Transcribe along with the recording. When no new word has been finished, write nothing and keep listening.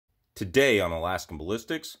Today on Alaskan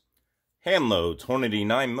Ballistics, hand loads Hornady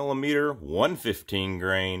 9mm 115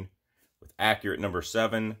 grain with accurate number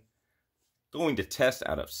 7. Going to test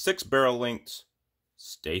out of 6 barrel lengths.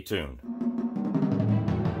 Stay tuned.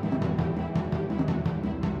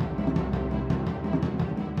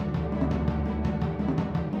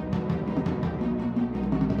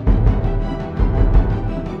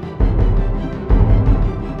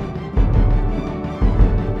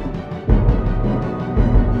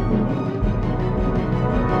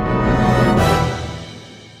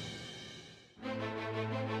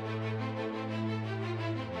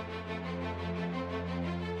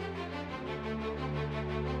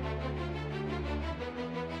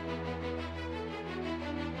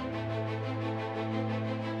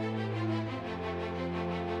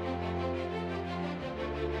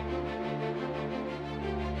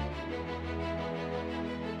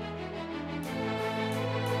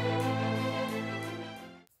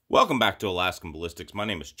 Welcome back to Alaskan Ballistics. My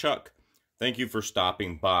name is Chuck. Thank you for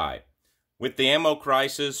stopping by. With the ammo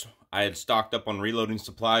crisis, I had stocked up on reloading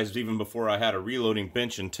supplies even before I had a reloading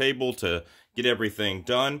bench and table to get everything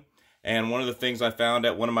done. And one of the things I found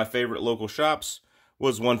at one of my favorite local shops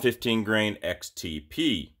was 115 grain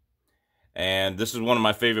XTP. And this is one of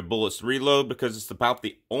my favorite bullets to reload because it's about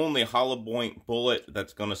the only hollow point bullet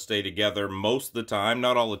that's going to stay together most of the time.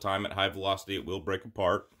 Not all the time. At high velocity, it will break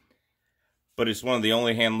apart. But it's one of the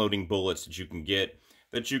only hand-loading bullets that you can get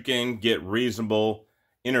reasonable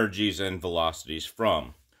energies and velocities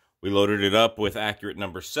from. We loaded it up with accurate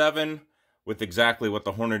number 7, with exactly what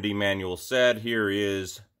the Hornady manual said. Here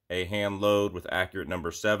is a hand load with accurate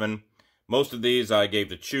number 7. Most of these I gave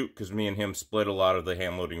to Chook because me and him split a lot of the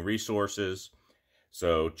hand-loading resources.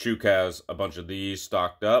 So Chook has a bunch of these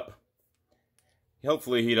stocked up.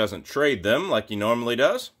 Hopefully he doesn't trade them like he normally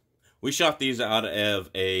does. We shot these out of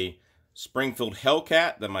a Springfield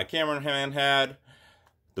Hellcat that my cameraman had,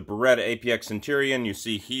 the Beretta APX Centurion you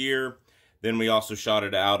see here. Then we also shot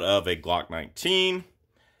it out of a Glock 19,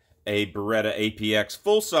 a Beretta APX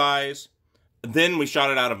full size. Then we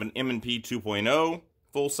shot it out of an M&P 2.0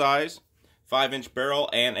 full size, 5-inch barrel,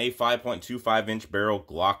 and a 5.25-inch barrel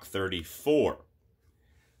Glock 34.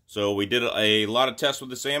 So we did a lot of tests with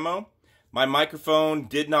this ammo. My microphone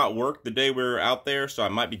did not work the day we were out there, so I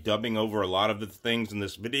might be dubbing over a lot of the things in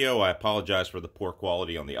this video. I apologize for the poor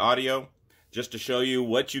quality on the audio. Just to show you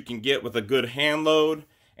what you can get with a good hand load,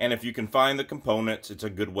 and if you can find the components, it's a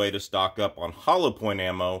good way to stock up on hollow point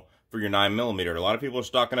ammo for your 9mm. A lot of people are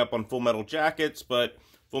stocking up on full metal jackets, but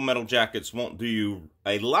full metal jackets won't do you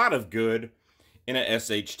a lot of good in a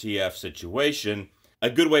SHTF situation. A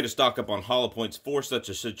good way to stock up on hollow points for such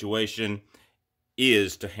a situation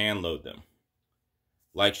is to hand load them.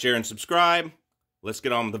 Like, share, and subscribe. Let's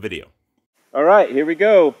get on with the video. All right, here we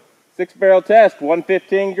go. 6-barrel test,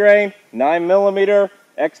 115 grain, 9mm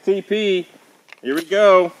XTP. Here we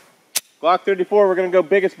go. Glock 34, we're going to go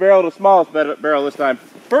biggest barrel to smallest barrel this time.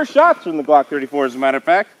 First shots from the Glock 34, as a matter of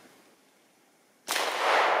fact.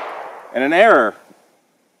 And an error.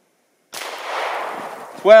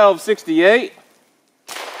 1268.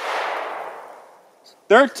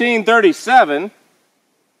 1337.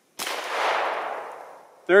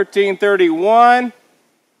 1331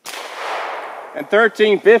 and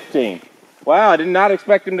 1315. Wow, I did not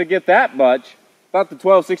expect him to get that much. Thought the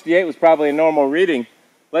 1268 was probably a normal reading.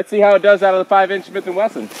 Let's see how it does out of the 5-inch Smith &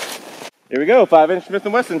 Wesson. Here we go, 5-inch Smith &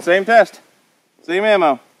 Wesson, same test, same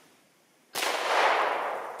ammo.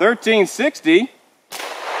 1360,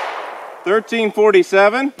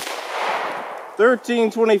 1347,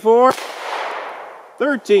 1324,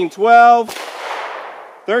 1312,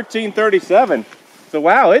 1337. So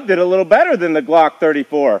wow, it did a little better than the Glock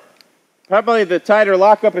 34. Probably the tighter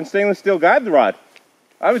lockup and stainless steel guide rod,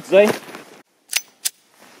 I would say.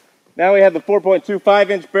 Now we have the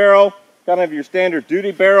 4.25-inch barrel, kind of your standard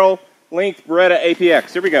duty barrel length Beretta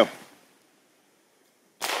APX. Here we go.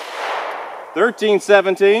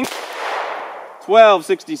 1317,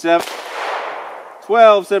 1267,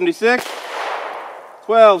 1276,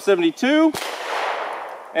 1272,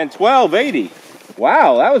 and 1280.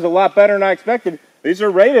 Wow, that was a lot better than I expected. These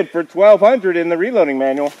are rated for 1200 in the reloading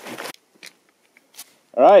manual.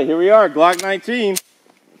 All right, here we are, Glock 19,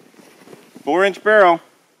 4-inch barrel,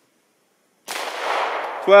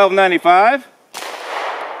 1295,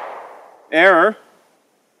 error,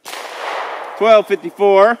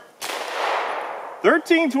 1254,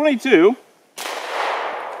 1322,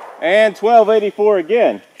 and 1284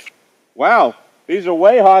 again. Wow, these are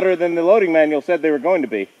way hotter than the loading manual said they were going to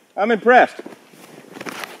be. I'm impressed.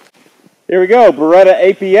 Here we go, Beretta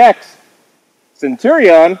APX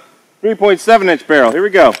Centurion 3.7-inch barrel. Here we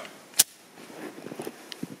go.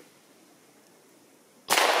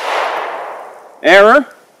 Error.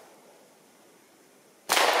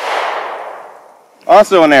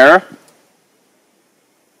 Also an error.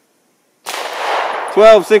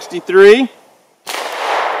 1263.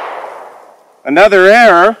 Another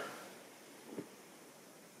error.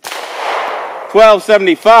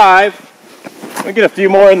 1275. Let me get a few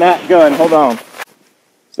more in that gun. Hold on.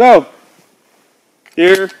 So,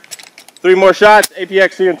 here, 3 more shots.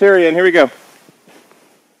 APX Centurion. Here we go.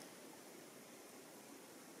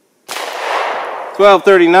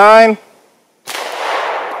 1239.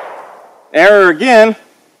 Error again.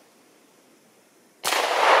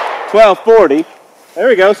 1240. There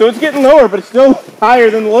we go. So it's getting lower, but it's still higher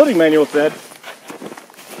than the loading manual said.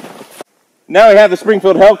 Now we have the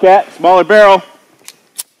Springfield Hellcat, smaller barrel.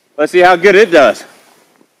 Let's see how good it does.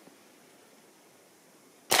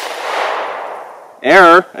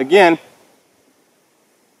 Error again.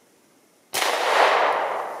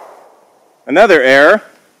 Another error.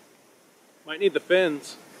 Might need the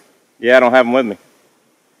fins. Yeah, I don't have them with me.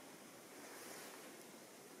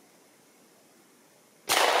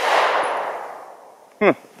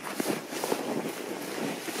 Hmm.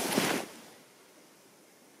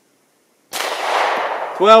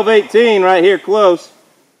 $12.18 right here close.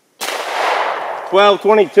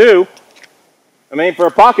 12.22. I mean, for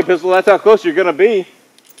a pocket pistol, that's how close you're going to be.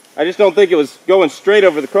 I just don't think it was going straight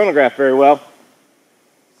over the chronograph very well.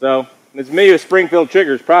 So, it's me with Springfield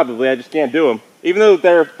triggers, probably. I just can't do them. Even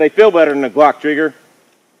though they feel better than a Glock trigger,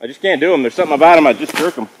 I just can't do them. There's something about them, I just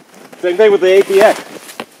jerk them. Same thing with the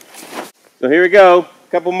APX. So here we go.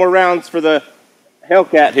 A couple more rounds for the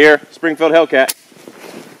Hellcat here, Springfield Hellcat.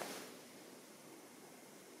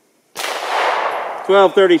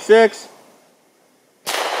 1236.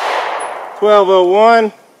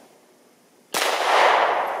 1201.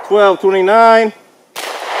 1229.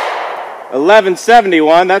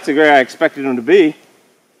 1171. That's the grade I expected them to be.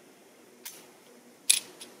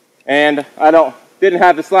 And I didn't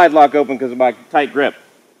have the slide lock open because of my tight grip.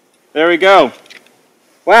 There we go.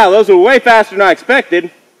 Wow, those were way faster than I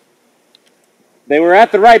expected. They were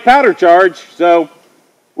at the right powder charge, so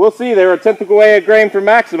we'll see. They were a tenth away a grain from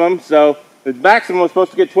maximum, so the maximum was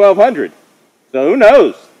supposed to get 1200. So who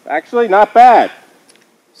knows? Actually, not bad.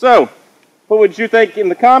 So, what would you think in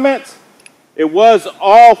the comments? It was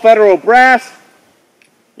all federal brass.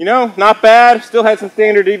 You know, not bad. Still had some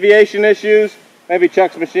standard deviation issues. Maybe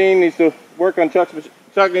Chuck's machine needs to work on Chuck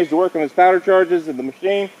needs to work on his powder charges in the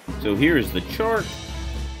machine. So here's the chart.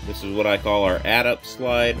 This is what I call our add-up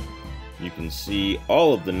slide. You can see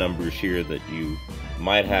all of the numbers here that you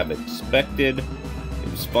might have expected.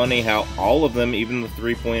 It was funny how all of them, even the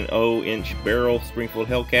 3.0 inch barrel Springfield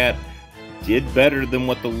Hellcat, did better than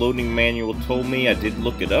what the loading manual told me. I did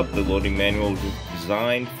look it up. The loading manual was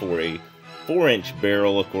designed for a 4-inch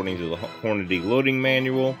barrel according to the Hornady loading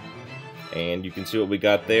manual. And you can see what we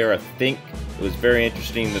got there. I think it was very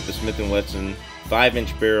interesting that the Smith & Wesson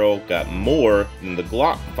 5-inch barrel got more than the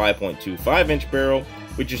Glock 5.25 inch barrel,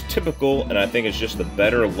 which is typical, and I think it's just a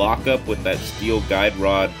better lockup with that steel guide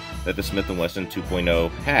rod that the Smith & Wesson 2.0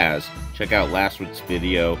 has. Check out last week's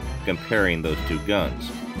video comparing those two guns.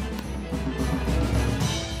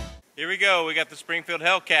 Here we go. We got the Springfield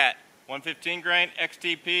Hellcat 115 grain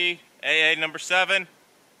XTP AA number 7.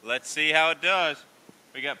 Let's see how it does.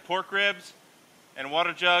 We got pork ribs and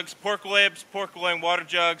water jugs, pork ribs, pork loin, water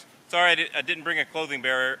jugs. Sorry, I didn't bring a clothing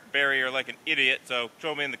barrier like an idiot, so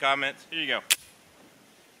show me in the comments. Here you go.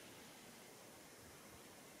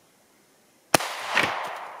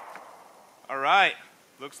 All right,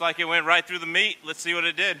 looks like it went right through the meat. Let's see what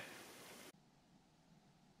it did.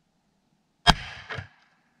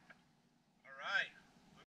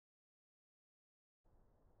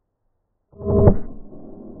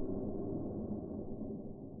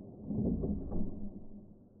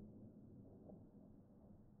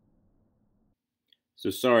 So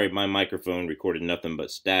sorry, my microphone recorded nothing but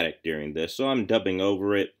static during this, so I'm dubbing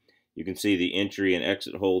over it. You can see the entry and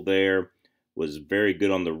exit hole there was very good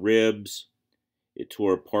on the ribs. It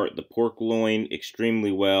tore apart the pork loin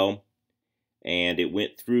extremely well, and it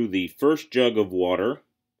went through the first jug of water.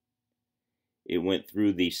 It went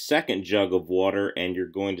through the second jug of water, and you're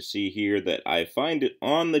going to see here that I find it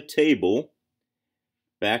on the table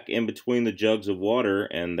back in between the jugs of water,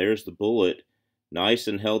 and there's the bullet, nice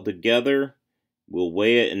and held together. We'll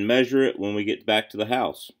weigh it and measure it when we get back to the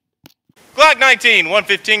house. Glock 19,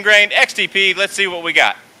 115 grain XTP. Let's see what we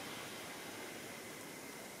got.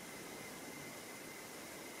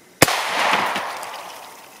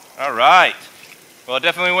 All right. Well, it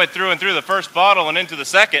definitely went through and through the first bottle and into the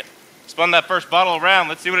second. Spun that first bottle around.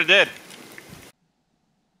 Let's see what it did.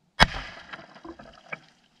 All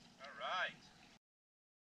right.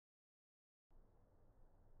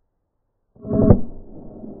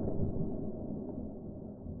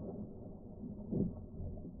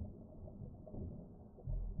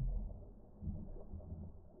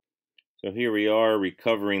 So here we are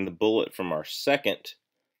recovering the bullet from our second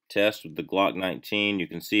test with the Glock 19. You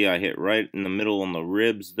can see I hit right in the middle on the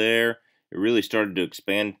ribs there. It really started to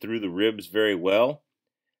expand through the ribs very well.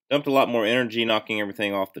 Dumped a lot more energy, knocking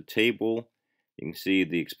everything off the table. You can see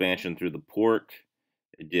the expansion through the pork.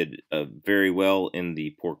 It did very well in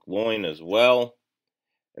the pork loin as well.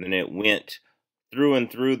 And then it went through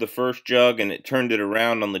and through the first jug, and it turned it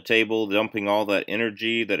around on the table, dumping all that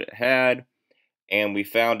energy that it had. And we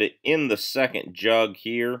found it in the second jug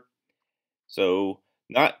here. So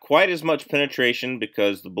not quite as much penetration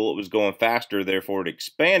because the bullet was going faster, therefore it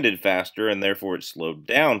expanded faster, and therefore it slowed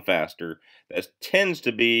down faster. That tends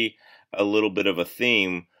to be a little bit of a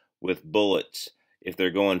theme with bullets. If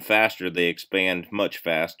they're going faster, they expand much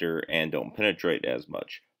faster and don't penetrate as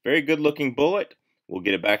much. Very good looking bullet. We'll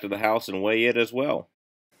get it back to the house and weigh it as well.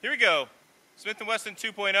 Here we go. Smith & Wesson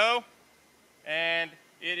 2.0, and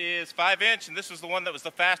it is 5-inch, and this was the one that was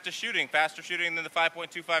the faster shooting than the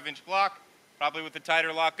 5.25-inch Glock, probably with the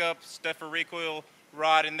tighter lockup, stuffer recoil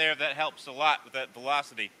rod in there. That helps a lot with that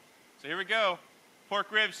velocity. So here we go.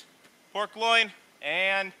 Pork ribs, pork loin,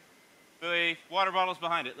 and the water bottles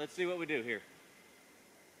behind it. Let's see what we do here.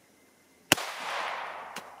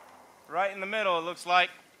 Right in the middle, it looks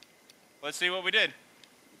like. Let's see what we did.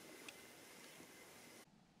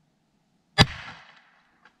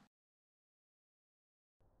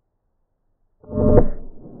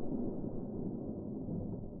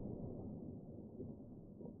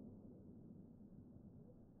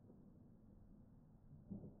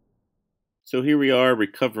 So here we are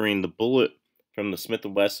recovering the bullet from the Smith &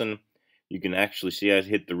 Wesson. You can actually see I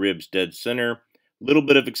hit the ribs dead center. A little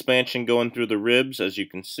bit of expansion going through the ribs, as you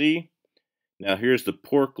can see. Now here's the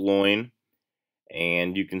pork loin,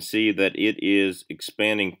 and you can see that it is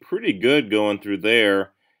expanding pretty good going through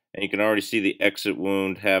there. And you can already see the exit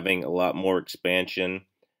wound having a lot more expansion.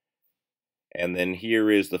 And then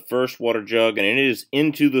here is the first water jug, and it is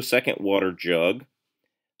into the second water jug.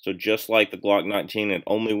 So just like the Glock 19, it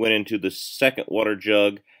only went into the second water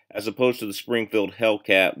jug, as opposed to the Springfield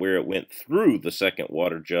Hellcat, where it went through the second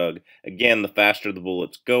water jug. Again, the faster the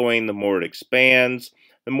bullet's going, the more it expands,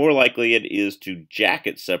 the more likely it is to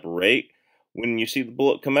jacket separate. When you see the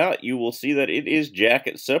bullet come out, you will see that it is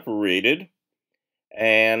jacket separated,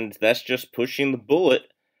 and that's just pushing the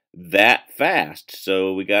bullet that fast.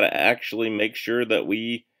 So we got to actually make sure that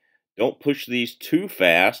we don't push these too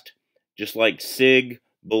fast. Just like SIG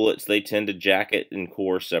bullets, they tend to jacket and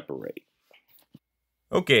core separate.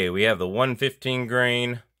 Okay, we have the 115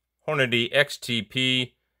 grain Hornady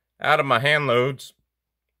XTP out of my hand loads,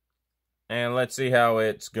 and let's see how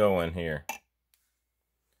it's going here.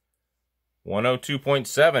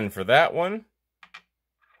 102.7 for that one.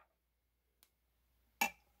 A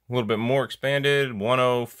little bit more expanded,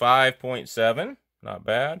 105.7, not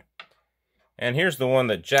bad. And here's the one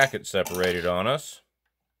that jacket separated on us.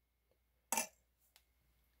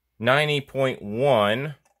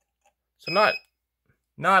 90.1. So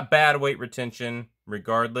not bad weight retention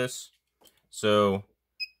regardless. So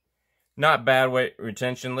not bad weight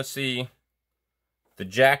retention. Let's see. The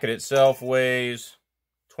jacket itself weighs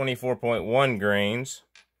 24.1 grains.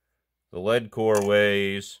 The lead core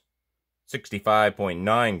weighs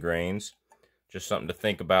 65.9 grains. Just something to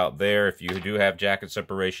think about there if you do have jacket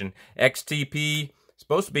separation. XTP,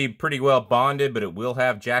 supposed to be pretty well bonded, but it will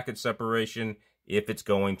have jacket separation if it's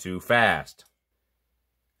going too fast.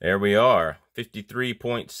 There we are,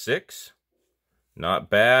 53.6. Not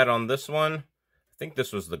bad on this one. I think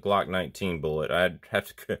this was the Glock 19 bullet. I'd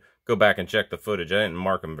have to go back and check the footage. I didn't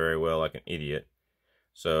mark them very well like an idiot.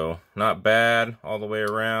 So, not bad all the way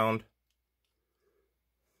around.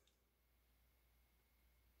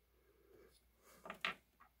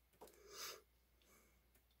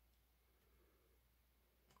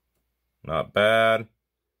 Not bad.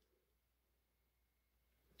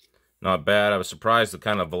 Not bad. I was surprised the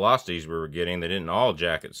kind of velocities we were getting. They didn't all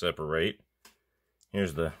jacket separate.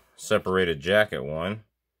 Here's the separated jacket one.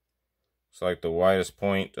 It's like the widest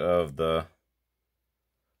point of the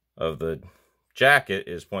jacket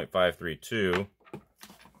is 0.532.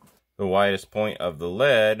 The widest point of the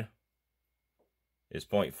lead is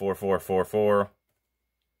 0.4444.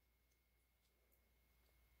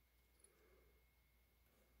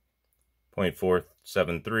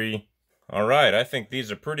 0.473. All right, I think these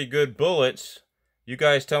are pretty good bullets. You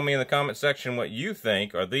guys tell me in the comment section what you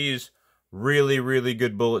think. Are these really, really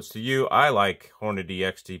good bullets to you? I like Hornady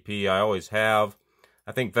XTP. I always have.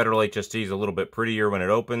 I think Federal HST is a little bit prettier when it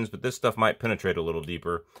opens, but this stuff might penetrate a little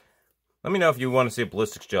deeper. Let me know if you want to see a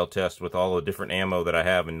ballistics gel test with all the different ammo that I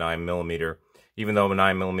have in 9mm, even though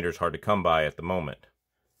 9mm is hard to come by at the moment.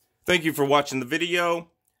 Thank you for watching the video.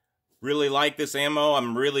 Really like this ammo.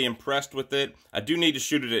 I'm really impressed with it. I do need to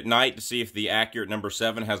shoot it at night to see if the accurate number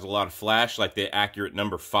 7 has a lot of flash like the accurate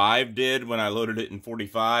number 5 did when I loaded it in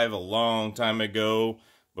 45 a long time ago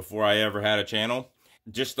before I ever had a channel.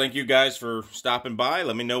 Just thank you guys for stopping by.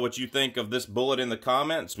 Let me know what you think of this bullet in the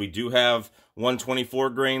comments. We do have 124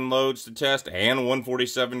 grain loads to test and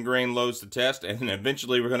 147 grain loads to test, and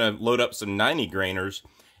eventually we're going to load up some 90 grainers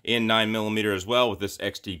in 9mm as well with this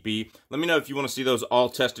XTP. Let me know if you want to see those all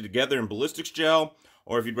tested together in ballistics gel,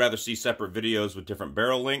 or if you'd rather see separate videos with different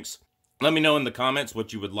barrel links. Let me know in the comments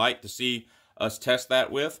what you would like to see us test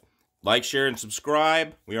that with. Like, share, and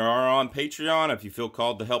subscribe. We are on Patreon. If you feel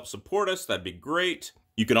called to help support us, that'd be great.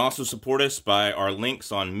 You can also support us by our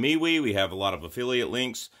links on MeWe. We have a lot of affiliate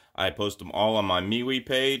links. I post them all on my MeWe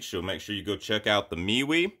page, so make sure you go check out the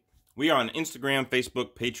MeWe. We are on Instagram,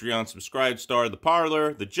 Facebook, Patreon, Subscribestar, The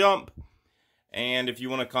Parlor, The Jump. And if you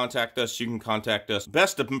want to contact us, you can contact us.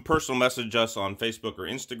 Best to personal message us on Facebook or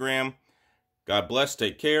Instagram. God bless.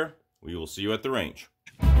 Take care. We will see you at the range.